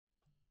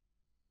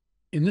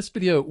In this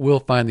video, we'll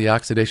find the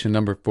oxidation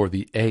number for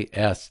the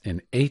AS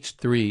in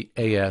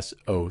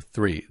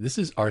H3AsO3. This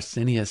is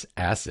arsenious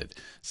acid.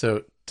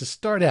 So to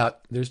start out,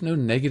 there's no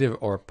negative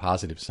or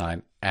positive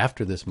sign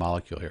after this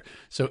molecule here.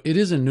 So it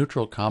is a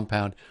neutral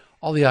compound.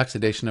 All the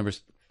oxidation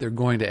numbers, they're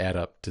going to add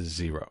up to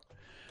 0.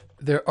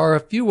 There are a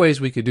few ways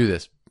we could do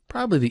this.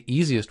 Probably the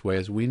easiest way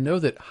is we know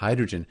that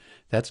hydrogen,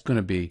 that's going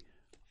to be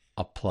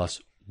a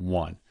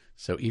 +1.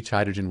 So each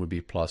hydrogen would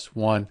be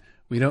 +1.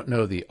 We don't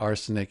know the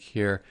arsenic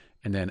here.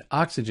 And then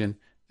oxygen,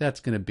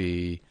 that's going to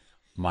be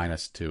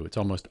 -2. It's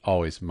almost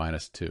always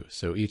 -2.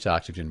 So each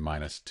oxygen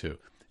 -2.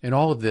 And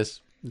all of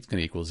this, it's going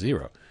to equal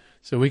 0.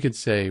 So we could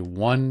say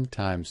 1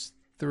 times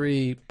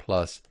 3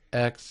 plus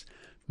x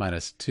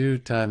minus 2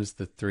 times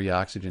the 3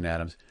 oxygen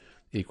atoms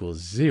equals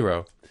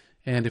 0.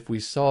 And if we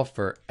solve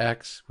for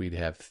x, we'd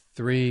have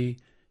 3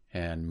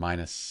 and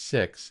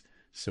 -6.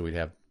 So we'd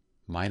have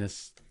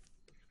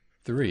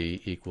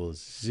 -3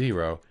 equals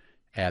 0.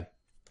 Add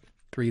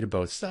 3 to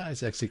both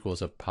sides, x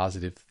equals a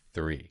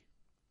 +3.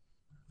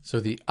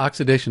 So the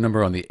oxidation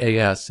number on the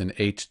AS in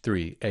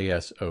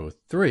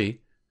H3AsO3,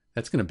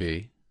 that's going to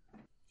be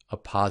a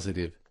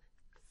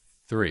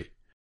 +3.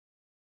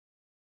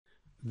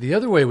 The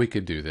other way we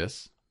could do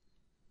this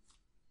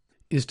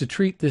is to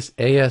treat this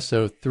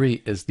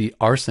AsO3 as the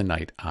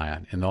arsenite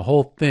ion, and the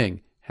whole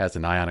thing has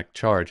an ionic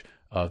charge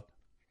of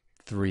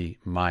 3-.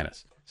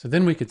 So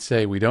then we could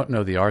say we don't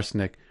know the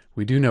arsenic,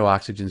 we do know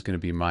oxygen is going to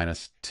be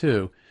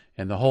 -2,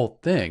 and the whole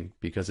thing,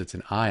 because it's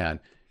an ion,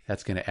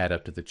 that's going to add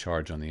up to the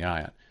charge on the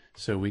ion.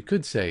 So we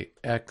could say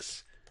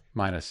x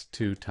minus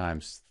 2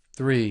 times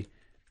 3,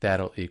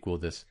 that'll equal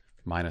this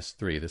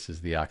 -3. This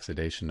is the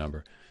oxidation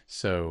number.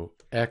 So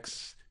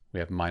x, we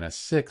have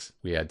 -6.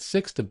 We add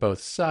 6 to both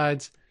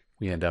sides.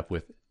 We end up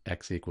with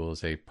x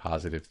equals a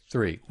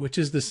 +3, which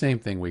is the same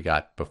thing we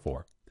got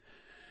before.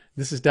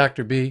 This is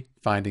Dr. B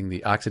finding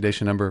the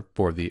oxidation number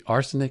for the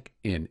arsenic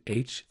in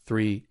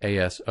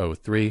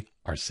H3AsO3,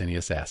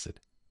 arsenious acid.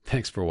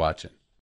 Thanks for watching.